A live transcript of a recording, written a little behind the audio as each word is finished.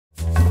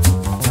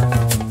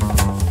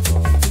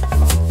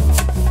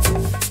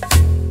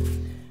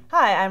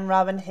Hi, I'm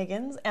Robin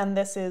Higgins, and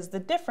this is the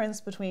difference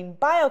between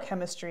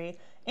biochemistry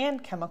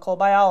and chemical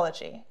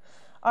biology.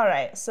 All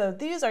right, so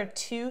these are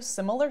two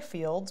similar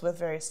fields with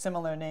very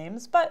similar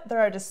names, but there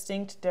are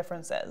distinct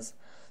differences.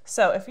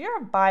 So if you're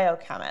a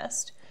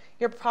biochemist,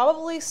 you're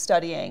probably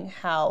studying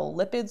how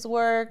lipids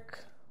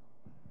work,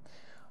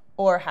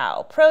 or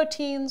how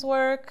proteins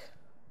work.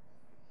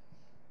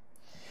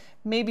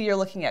 Maybe you're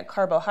looking at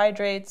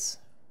carbohydrates.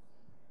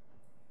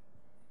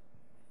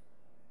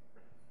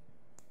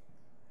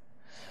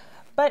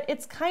 But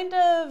it's kind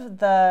of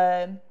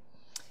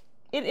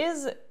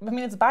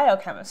it's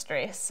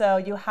biochemistry. So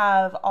you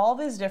have all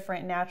these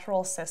different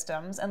natural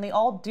systems and they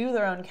all do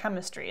their own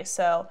chemistry.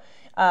 So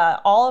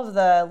all of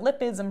the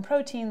lipids and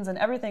proteins and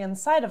everything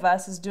inside of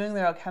us is doing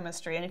their own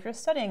chemistry. And if you're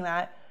studying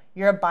that,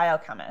 you're a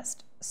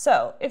biochemist.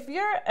 So if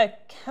you're a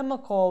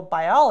chemical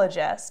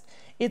biologist,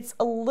 it's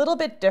a little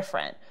bit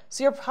different.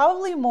 So you're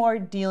probably more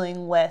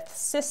dealing with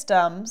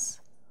systems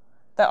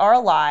that are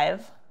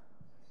alive,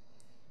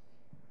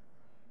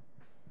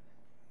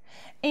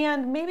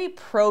 and maybe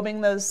probing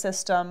those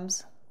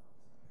systems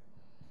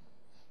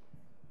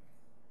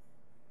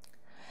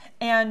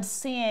and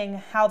seeing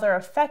how they're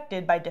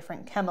affected by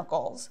different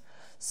chemicals.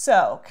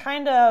 So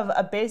kind of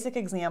a basic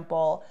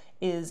example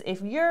is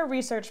if your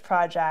research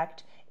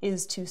project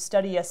is to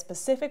study a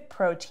specific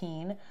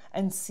protein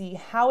and see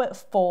how it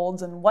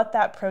folds and what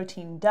that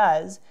protein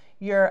does,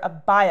 you're a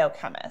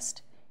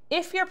biochemist.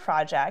 If your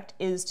project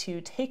is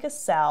to take a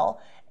cell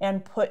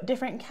and put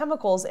different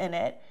chemicals in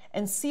it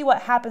and see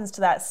what happens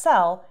to that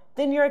cell,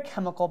 then you're a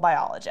chemical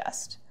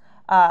biologist.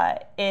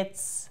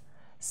 It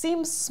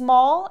seems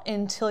small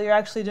until you're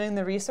actually doing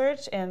the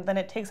research, and then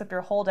it takes up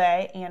your whole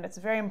day, and it's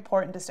a very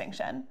important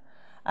distinction.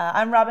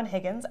 I'm Robin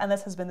Higgins, and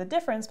this has been the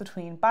difference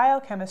between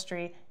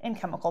biochemistry and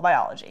chemical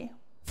biology.